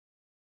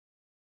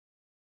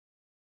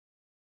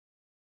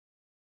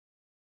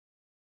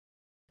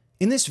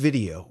In this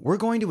video, we're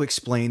going to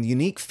explain the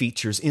unique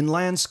features in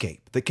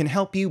Landscape that can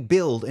help you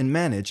build and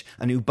manage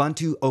an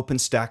Ubuntu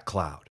OpenStack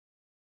cloud.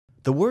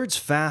 The words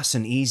fast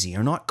and easy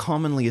are not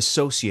commonly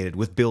associated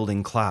with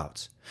building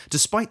clouds.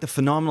 Despite the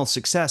phenomenal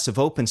success of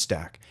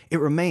OpenStack, it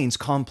remains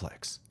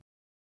complex.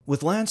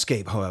 With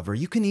Landscape, however,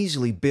 you can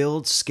easily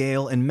build,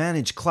 scale, and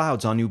manage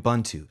clouds on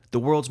Ubuntu, the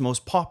world's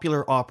most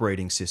popular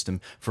operating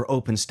system for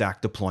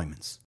OpenStack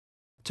deployments.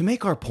 To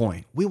make our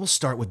point, we will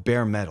start with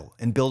bare metal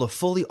and build a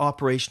fully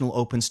operational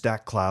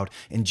OpenStack cloud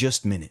in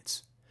just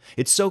minutes.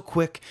 It's so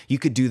quick, you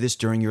could do this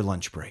during your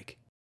lunch break.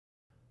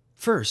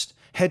 First,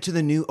 head to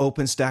the new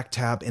OpenStack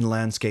tab in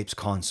Landscape's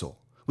console.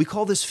 We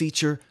call this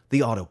feature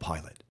the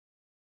Autopilot.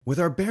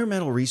 With our bare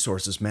metal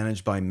resources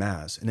managed by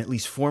Maz and at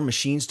least 4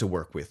 machines to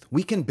work with,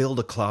 we can build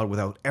a cloud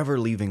without ever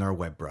leaving our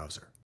web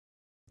browser.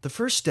 The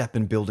first step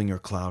in building your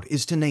cloud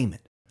is to name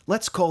it.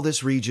 Let's call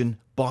this region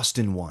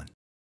Boston 1.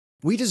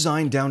 We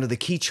designed down to the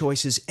key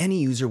choices any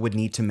user would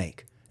need to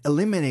make,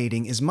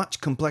 eliminating as much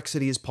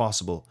complexity as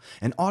possible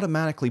and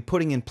automatically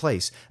putting in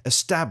place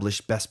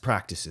established best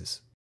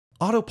practices.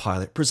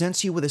 Autopilot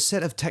presents you with a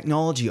set of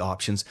technology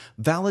options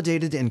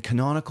validated in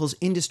Canonical's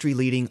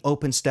industry-leading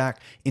OpenStack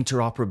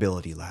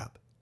Interoperability Lab.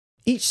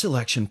 Each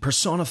selection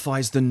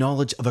personifies the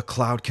knowledge of a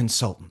cloud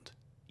consultant.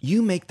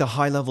 You make the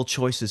high-level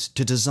choices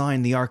to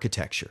design the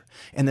architecture,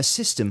 and the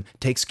system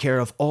takes care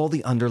of all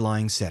the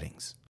underlying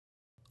settings.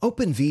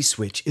 Open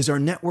vSwitch is our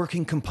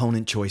networking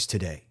component choice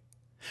today.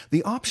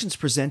 The options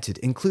presented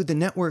include the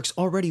networks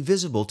already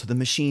visible to the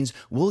machines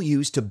we'll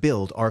use to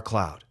build our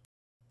cloud.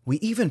 We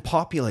even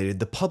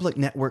populated the public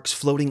network's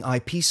floating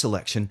IP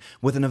selection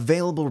with an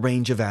available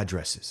range of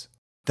addresses.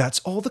 That's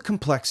all the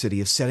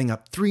complexity of setting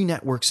up 3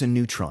 networks in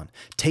Neutron,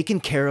 taken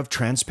care of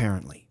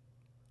transparently.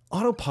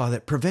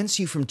 Autopilot prevents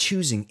you from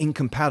choosing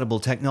incompatible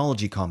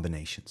technology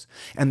combinations,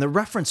 and the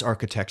reference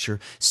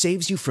architecture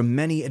saves you from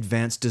many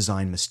advanced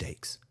design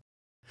mistakes.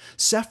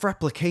 Ceph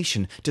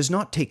replication does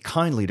not take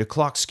kindly to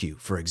clock skew,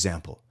 for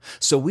example,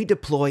 so we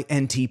deploy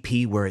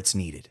NTP where it's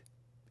needed.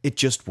 It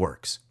just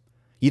works.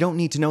 You don't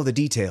need to know the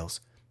details,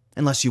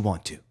 unless you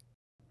want to.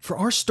 For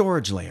our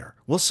storage layer,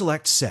 we'll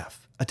select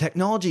Ceph, a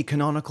technology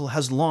Canonical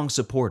has long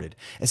supported,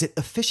 as it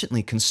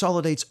efficiently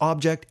consolidates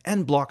object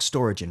and block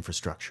storage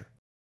infrastructure.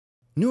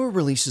 Newer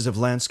releases of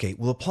Landscape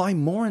will apply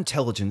more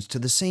intelligence to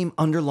the same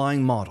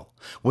underlying model,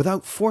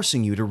 without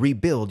forcing you to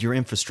rebuild your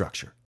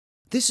infrastructure.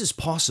 This is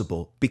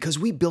possible because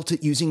we built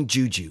it using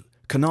Juju,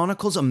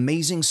 Canonical's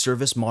amazing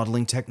service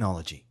modeling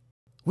technology.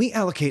 We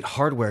allocate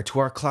hardware to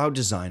our cloud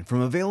design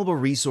from available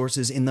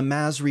resources in the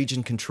Maz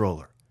region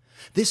controller.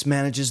 This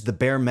manages the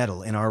bare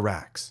metal in our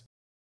racks.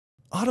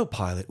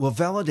 Autopilot will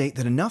validate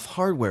that enough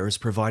hardware is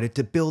provided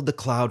to build the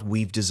cloud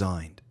we've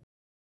designed.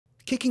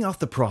 Kicking off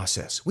the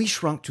process, we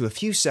shrunk to a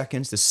few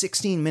seconds the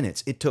 16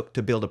 minutes it took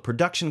to build a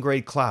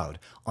production-grade cloud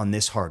on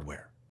this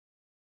hardware.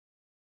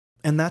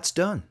 And that's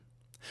done.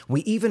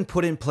 We even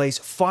put in place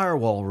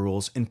firewall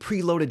rules and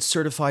preloaded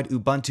certified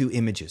Ubuntu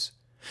images,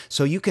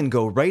 so you can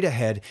go right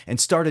ahead and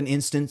start an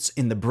instance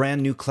in the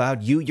brand new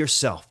cloud you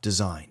yourself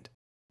designed.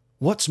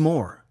 What's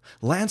more,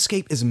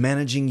 Landscape is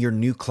managing your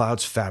new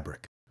cloud's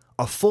fabric.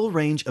 A full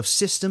range of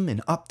system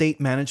and update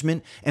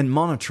management and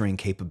monitoring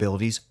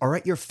capabilities are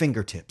at your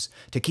fingertips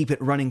to keep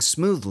it running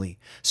smoothly,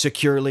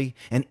 securely,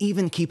 and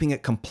even keeping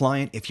it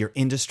compliant if your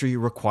industry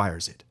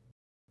requires it.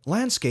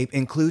 Landscape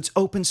includes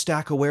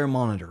OpenStack-aware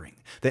monitoring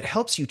that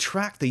helps you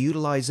track the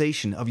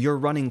utilization of your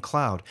running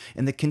cloud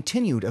and the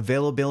continued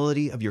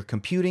availability of your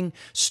computing,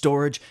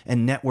 storage,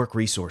 and network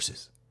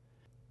resources.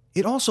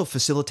 It also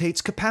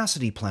facilitates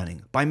capacity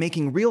planning by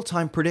making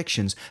real-time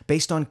predictions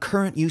based on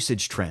current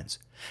usage trends,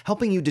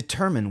 helping you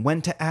determine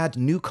when to add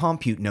new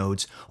compute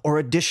nodes or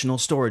additional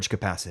storage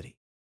capacity.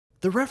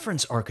 The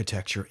reference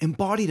architecture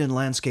embodied in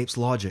Landscape's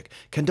logic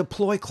can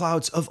deploy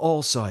clouds of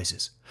all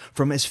sizes,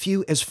 from as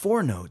few as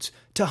 4 nodes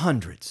to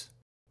hundreds.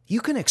 You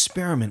can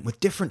experiment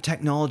with different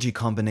technology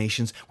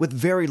combinations with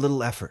very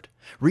little effort,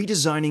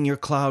 redesigning your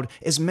cloud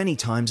as many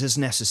times as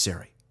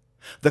necessary.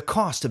 The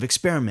cost of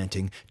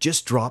experimenting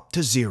just dropped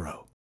to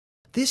 0.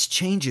 This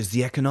changes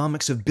the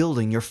economics of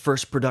building your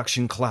first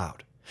production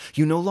cloud.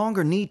 You no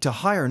longer need to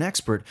hire an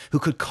expert who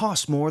could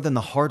cost more than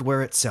the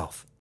hardware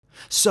itself.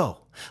 So,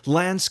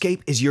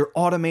 Landscape is your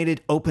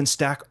automated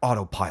OpenStack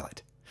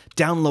Autopilot.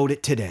 Download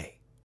it today.